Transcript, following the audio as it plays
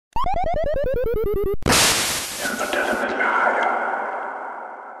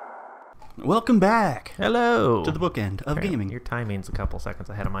Welcome back. Hello. To the bookend of gaming. Your timing's a couple seconds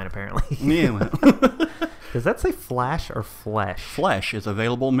ahead of mine, apparently. Yeah, well. Does that say flash or flesh? Flesh is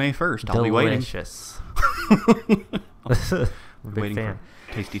available May 1st. I'll be waiting. Delicious. Waiting fan.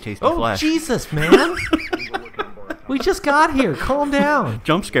 for tasty flesh. Oh, Jesus, man. We just got here. Calm down.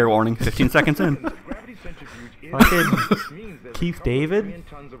 Jump scare warning. 15 seconds in. Fucking Keith David?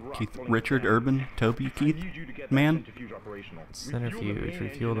 Keith Richard Urban Toby Keith man. Centrifuge.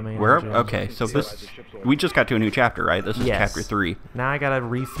 Refuel the main Where? engine. Okay, so this we just got to a new chapter, right? This is chapter 3. Now I gotta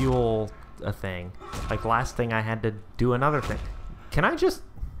refuel a thing. Like last thing I had to do another thing. Can I just...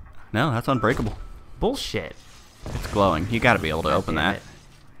 No, that's unbreakable. Bullshit. It's glowing. You got to be able to open that.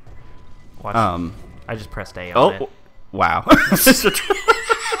 Watch. I just pressed A on it. Wow.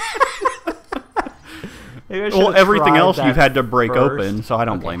 Well, everything else you've had to break first. open, so I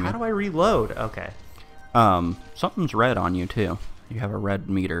don't blame you. How do I reload? Okay. Something's red on you too. You have a red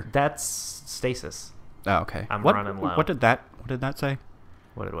meter. That's stasis. Oh, okay. I'm running low. What did that say?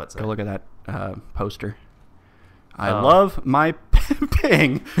 What did what say? Go look at that poster. I love my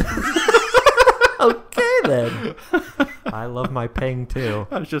ping. Okay then. I love my peng too.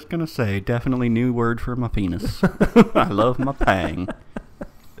 I was just gonna say, definitely new word for my penis. I love my pang.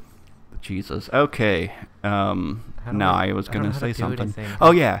 Jesus. Okay. I was gonna say something. Oh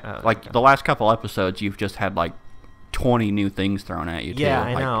yeah, the last couple episodes, you've just had like 20 new things thrown at you. Yeah, too.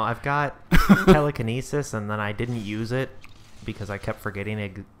 I know. I've got telekinesis, and then I didn't use it because I kept forgetting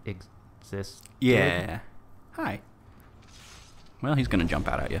it exists. Yeah. Hi. Well, he's gonna jump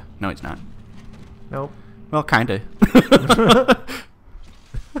out at you. No, he's not. Nope. Well, kinda.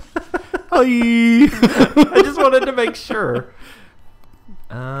 Hi. I just wanted to make sure.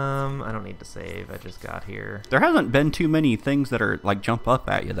 I don't need to save. I just got here. There hasn't been too many things that are like jump up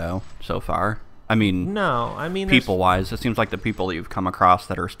at you though so far. I mean, no. I mean, people-wise, it seems like the people that you've come across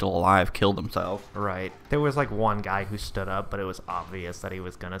that are still alive killed themselves. Right. There was like one guy who stood up, but it was obvious that he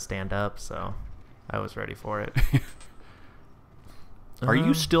was gonna stand up, so I was ready for it. Are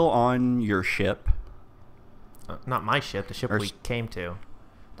you still on your ship? Not my ship. The ship we came to.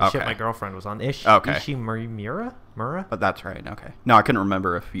 The ship my girlfriend was on. Ishimura? But that's right. Okay. No, I couldn't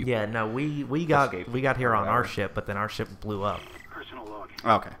remember if you. Yeah. No, we got here on our ship, but then our ship blew up. Personal log.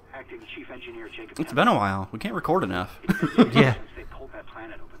 Okay. Acting Chief Engineer Jacob. It's been a while. We can't record enough. Yeah. Since they pulled that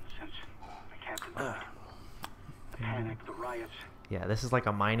planet open, since the captain died. The panic, the riots. Yeah, this is like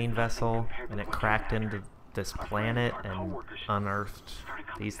a mining vessel, and it cracked into this planet and unearthed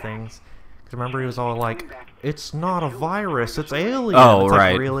these things. Because remember, he was all like, "It's not a virus, it's alien." Oh, it's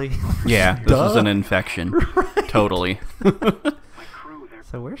right. Like, really? Yeah, this is an infection. Right. Totally.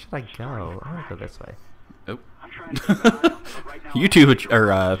 So where should I go? I'm gonna go this way. Oh.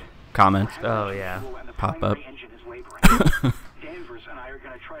 YouTube comments. Oh yeah. Pop up.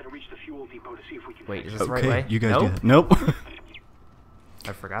 Wait, is this the right way? You guys nope. do that. Nope.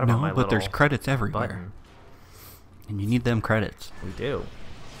 I forgot about my but there's credits everywhere. button. And you need them credits. We do.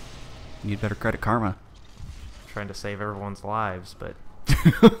 You need better credit karma. Trying to save everyone's lives, but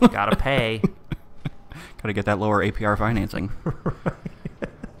gotta pay. Gotta get that lower APR financing.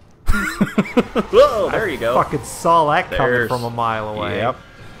 Whoa, there you go. Fucking saw that coming from a mile away. Yep.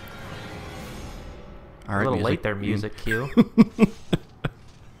 All right, a little music. late there, music cue.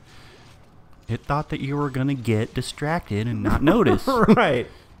 It thought that you were gonna get distracted and not notice. Right.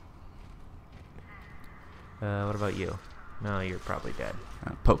 What about you? No, you're probably dead.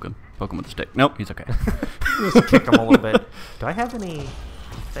 Poke him with the stick. Nope, he's okay. Just kick him a little bit. Do I have any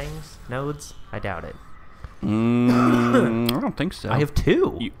things? Nodes? I doubt it. I don't think so. I have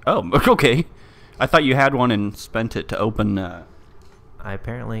 2. Okay. I thought you had one and spent it to open I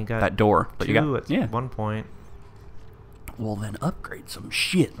apparently got that door. But 2 you got at one point. Well, then upgrade some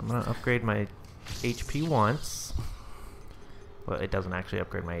shit. I'm gonna upgrade my HP once. Well, it doesn't actually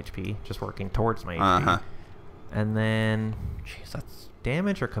upgrade my HP. Just working towards my HP. And then, jeez, that's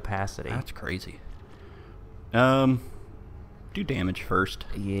damage or capacity? That's crazy. Do damage first.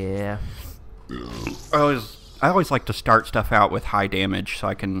 Yeah. I always like to start stuff out with high damage so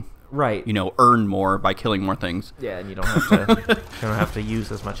I can, right, earn more by killing more things. Yeah, and you don't have to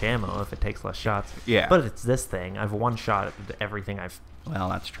use as much ammo if it takes less shots. Yeah. But it's this thing. I've one shot at everything I've. Well,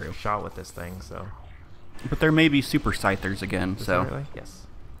 that's true. Shot with this thing, so. But there may be super scythers again, so. Really? Yes.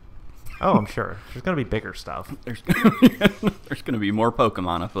 Oh, I'm sure. There's gonna be bigger stuff. There's gonna be more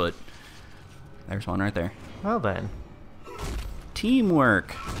Pokemon afoot. There's one right there. Well then.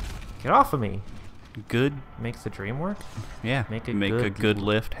 Teamwork. Get off of me. Good. Makes the dream work? Yeah. Make a good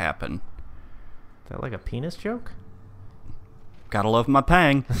lift happen. Is that like a penis joke? Gotta love my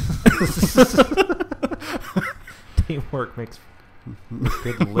Peng. Teamwork makes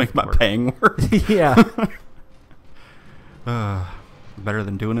good Make my work. Peng work. Yeah. Better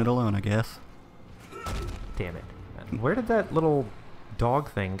than doing it alone, I guess. Damn it. Where did that little dog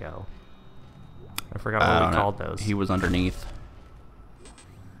thing go? I forgot what we called those. He was underneath.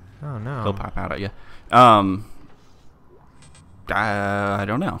 Oh, no. He'll pop out at you. I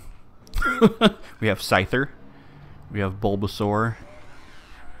don't know. We have Scyther. We have Bulbasaur.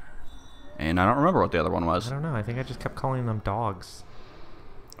 And I don't remember what the other one was. I don't know. I think I just kept calling them dogs.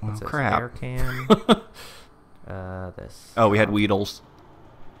 Well, What's crap. Air can. This. Oh, we had Weedles.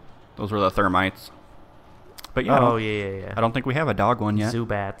 Those were the Thermites. But yeah, Oh, yeah. I don't think we have a dog one yet.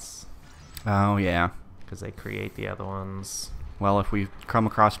 Zubats. Oh, yeah. Because they create the other ones. Well, if we come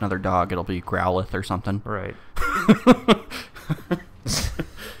across another dog, it'll be Growlithe or something. Right.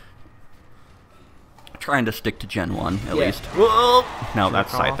 Trying to stick to Gen 1, at Yeah. least. Whoa! No, Jerk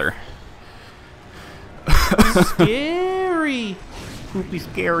that's off. Scyther. Scary! Spoopy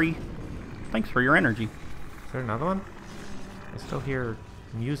scary. Thanks for your energy. Is there another one? I still hear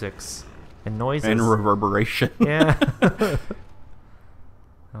musics and noises. And reverberation. Yeah.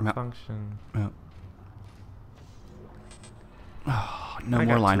 Malfunction. Oh. Oh, no I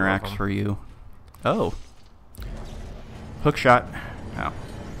more got line 2 of racks them. for you. Oh. Hook shot. Oh.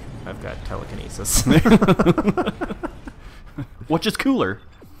 I've got telekinesis. Which is cooler?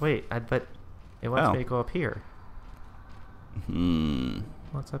 Wait, but it wants Oh. me to go up here.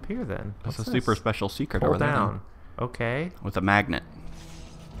 What's up here then? That's What's a this? super special secret Pull over there. down. Okay. With a magnet.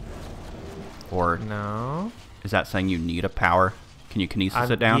 Or No. is that saying you need a power? Can you kinesis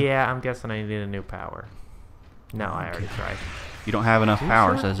it down? Yeah, I'm guessing I need a new power. No, I already tried. You don't have enough You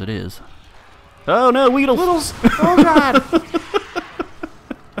powers sure? as it is. Oh no, Weedles! Oh god!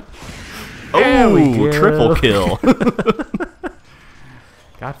 There we Oh, go. triple kill.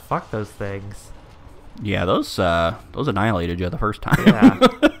 God, fuck those things. Yeah, those annihilated you the first time. Yeah.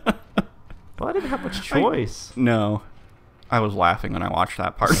 Well, I didn't have much choice. No. I was laughing when I watched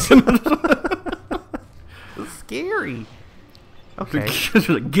that part. It's scary. Okay.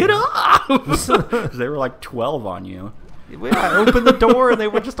 Like, get up! 'Cause they were like 12 on you. I opened the door and they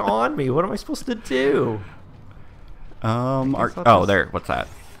were just on me. What am I supposed to do? Oh, I'll there. What's that?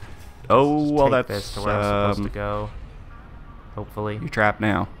 Oh, Just well, take that's this to where I'm supposed to go. Hopefully. You're trapped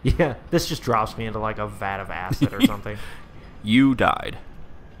now. Yeah, this just drops me into like a vat of acid or something. You died.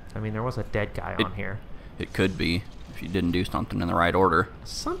 I mean, there was a dead guy on here. It could be if you didn't do something in the right order.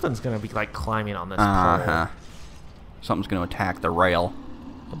 Something's gonna be like climbing on this Uh-huh. Something's going to attack the rail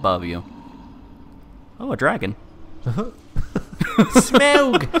above you. Oh, a dragon. pole.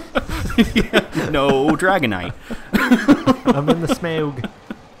 Smog! No, Dragonite. I'm in the smog.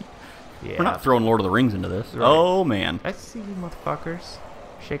 Yeah. We're not throwing Lord of the Rings into this. Right. Oh, man. I see you motherfuckers.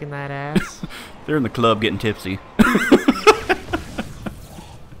 Shaking that ass. They're in the club getting tipsy.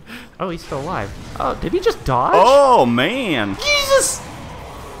 Oh, he's still alive. Oh, did he just dodge? Oh, man. Jesus!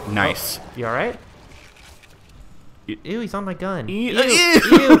 Nice. You alright? Ew, he's on my gun. Ew.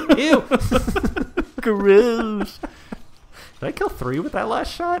 Ew! Gross. Did I kill 3 with that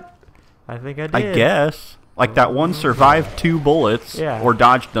last shot? I think I did. I guess. Like that one survived 2 bullets. Yeah. Or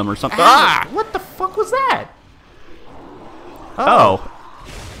dodged them or something. Ah! What the fuck was that? Oh.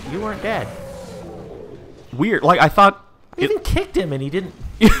 You weren't dead. Weird. Like, I thought... I even kicked him and he didn't...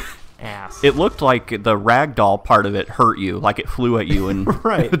 Ass. It looked like the ragdoll part of it hurt you. Like it flew at you and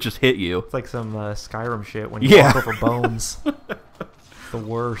Right. it just hit you. It's like some Skyrim shit when you Yeah. walk over bones. The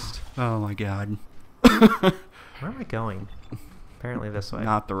worst. Oh, my God. Where am I going? Apparently this way.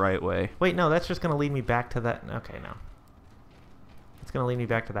 Not the right way. Wait, no, that's just going to lead me back to that... Okay, no. It's going to lead me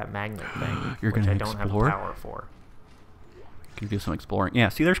back to that magnet thing, You're which gonna I don't explore? have the power for. Can do some exploring. Yeah,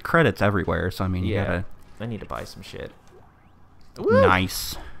 see, there's credits everywhere, so I mean, you gotta... I need to buy some shit.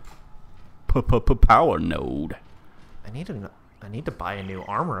 Nice. Power node. I need to buy a new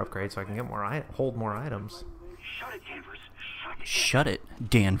armor upgrade so I can get more hold more items. Shut it, Danvers. Shut it,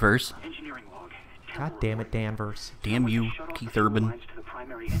 Danvers. Engineering log. God damn it, Danvers. Damn you, Keith Urban. Lines to the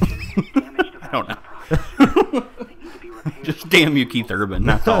primary engine. Damage to I don't know. valves. They need to be repaired. Just damn you, Keith Urban,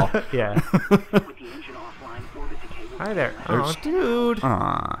 that's all. Yeah. With the engine offline, orbit the cable. Hi there. There's- Oh, dude.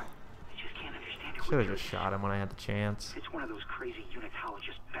 Ah. I just can't understand it. Should have just shot him when I had the chance. It's one of those crazy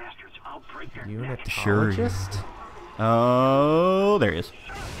unitologist bastards. I'll break their neck. Unitologist? Oh, there he is.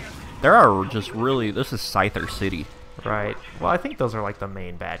 There are just really... This is Scyther City. Right. Well, I think those are like the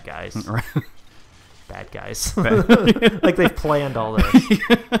main bad guys. Right. Bad guys. Like they've planned all this.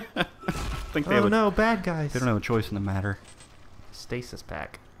 I think they Oh have no, bad guys. They don't have a choice in the matter. Stasis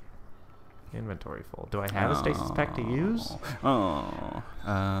pack. Inventory full. Do I have a stasis pack to use? Oh.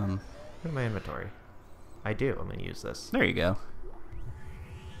 Where's my inventory? I do. I'm gonna use this. There you go.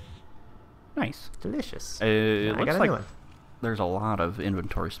 Nice. Delicious. It I looks got a like new one. there's a lot of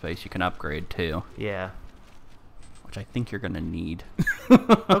inventory space you can upgrade too. Yeah. Which I think you're gonna need.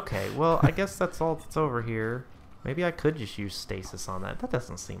 Okay, well, I guess that's all that's over here. Maybe I could just use stasis on that. That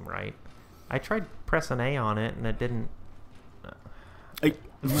doesn't seem right. I tried pressing A on it, and it didn't...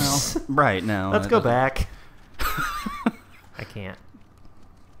 Well, right, no. Let's go back. I can't.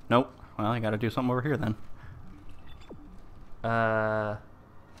 Nope. Well, you gotta do something over here then.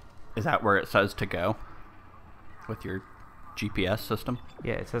 Is that where it says to go? With your GPS system?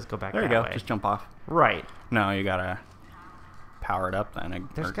 Yeah, it says go back There you that go. way. Just jump off. Right. No, you gotta power it up then,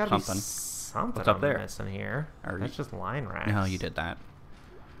 There's or gotta something. be something What's up I'm there? missing here. Are That's you- just line racks. No, you did that.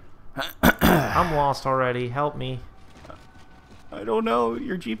 I'm lost already. Help me. I don't know.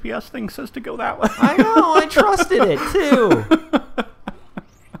 Your GPS thing says to go that way. I know. I trusted it too.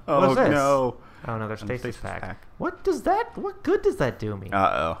 Oh What's this? no. Oh, another stasis stasis pack. pack. What does that? What good does that do me? Uh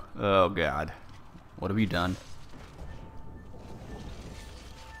oh. Oh god. What have you done?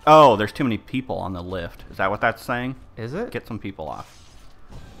 Oh, there's too many people on the lift. Is that what that's saying? Is it? Get some people off.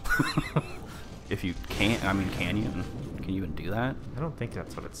 If you can't, I mean, can you? Can you even do that? I don't think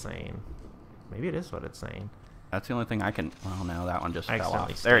that's what it's saying. Maybe it is what it's saying. That's the only thing I can. Well, no, that one just I fell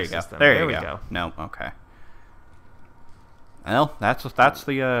accidentally off. There you go. stasis them. There There you we go. go. No, okay. Well, that's the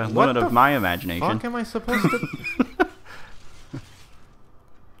What limit the of my imagination. Fuck am I supposed to?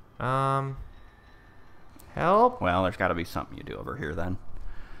 Help. Well, there's got to be something you do over here then.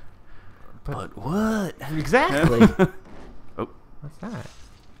 But what? exactly. Oh, What's that?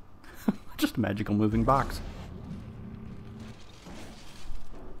 just a magical moving box.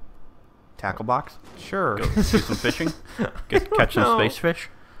 Tackle box. Sure. Go do some fishing. Catch some know. space fish.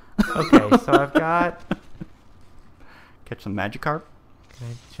 Okay, so I've got. Catch some Magikarp. Can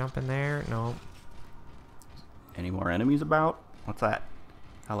I jump in there? No. Any more enemies about? What's that?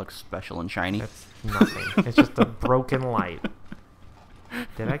 That looks special and shiny. That's nothing. It's just a broken light.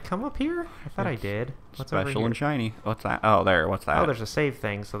 Did I come up here? I thought I did. What's over Special here? and shiny. What's that? Oh, there. What's that? Oh, there's a save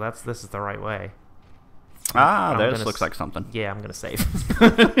thing, so this is the right way. Ah, I'm this gonna looks like something. Yeah, I'm gonna save.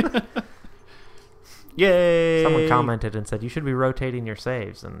 Yay! Someone commented and said you should be rotating your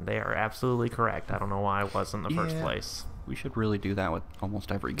saves, and they are absolutely correct. I don't know why I wasn't in the first Yeah. place. We should really do that with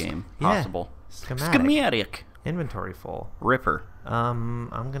almost every game Yeah. possible. Schematic. Schematic. Inventory full. Ripper. I'm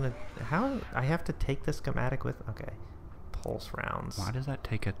gonna. How I have to take the schematic with? Okay. Pulse rounds. Why does that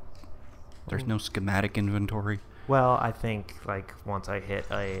take a... There's no schematic inventory. Well, I think like once I hit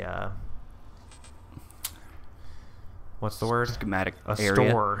a. What's the word? Schematic A area.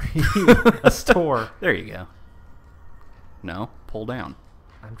 store. A store. There you go. No, pull down.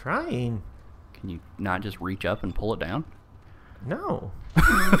 I'm trying. Can you not just reach up and pull it down? No.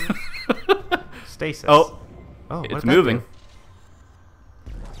 Stasis. Oh, Oh, what it's did that moving. do?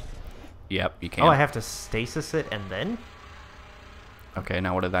 Yep, you can. Oh, I have to stasis it and then? Okay,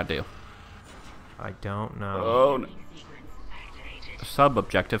 now what did that do? I don't know. Oh, no.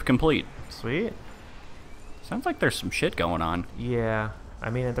 Sub-objective complete. Sweet. Sounds like there's some shit going on. Yeah. I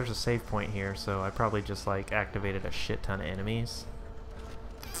mean, there's a save point here, so I probably just like activated a shit ton of enemies.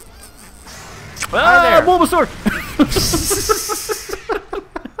 Ah, there. Bulbasaur!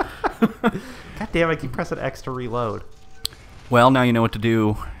 God damn, I keep pressing X to reload. Well, now you know what to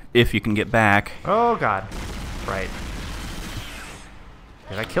do if you can get back. Oh god. Right.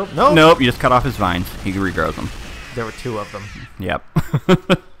 Did I kill? No. Nope, you just cut off his vines. He regrows them. There were two of them. Yep.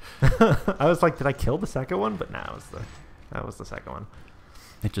 I was like, did I kill the second one? But no, that was the second one.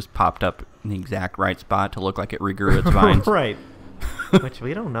 It just popped up in the exact right spot to look like it regrew its vines. Right. Which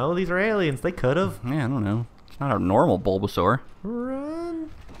we don't know. These are aliens. They could have. Yeah, I don't know. It's not a normal Bulbasaur. Run.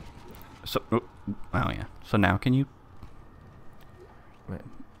 So, oh yeah. So now can you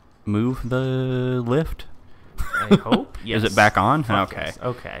move the lift? I hope. Yes. Is it back on? Fuck Okay. yes.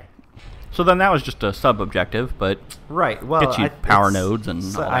 Okay. So then that was just a sub-objective, but Right. Well, gets you power nodes and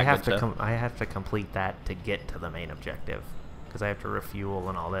all that I have good to stuff. I have to complete that to get to the main objective because I have to refuel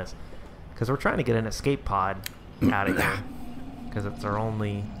and all this. Because we're trying to get an escape pod out of here because it's our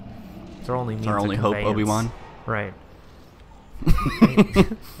only means our only of hope, conveyance. Obi-Wan. Right.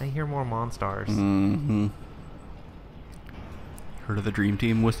 I hear more monsters. Mm-hmm. Heard of the Dream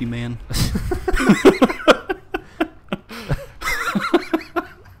Team, Wussy Man?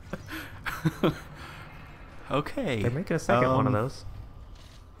 Okay. They're making a second one of those.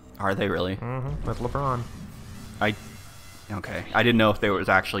 Are they really? Mm-hmm. With LeBron. Okay. I didn't know if there was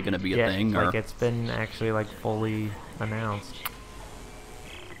actually going to be a Yeah, thing. like or... it's been actually like fully announced.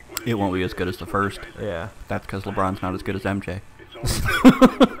 It won't be as good as the first. Yeah. That's because LeBron's not as good as MJ.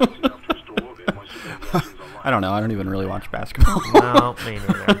 I don't know. I don't even really watch basketball. No, me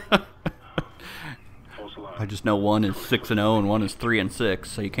neither. I just know one is 6-0 and one is 3-6,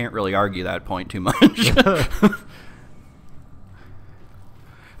 so you can't really argue that point too much.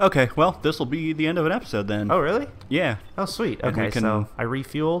 Okay, well, this will be the end of an episode then. Oh, really? Yeah. Oh, sweet. Okay, so I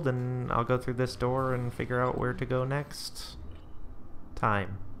refueled, and I'll go through this door and figure out where to go next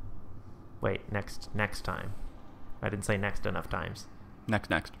time. Wait, next time. I didn't say next enough times.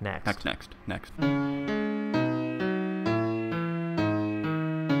 Next.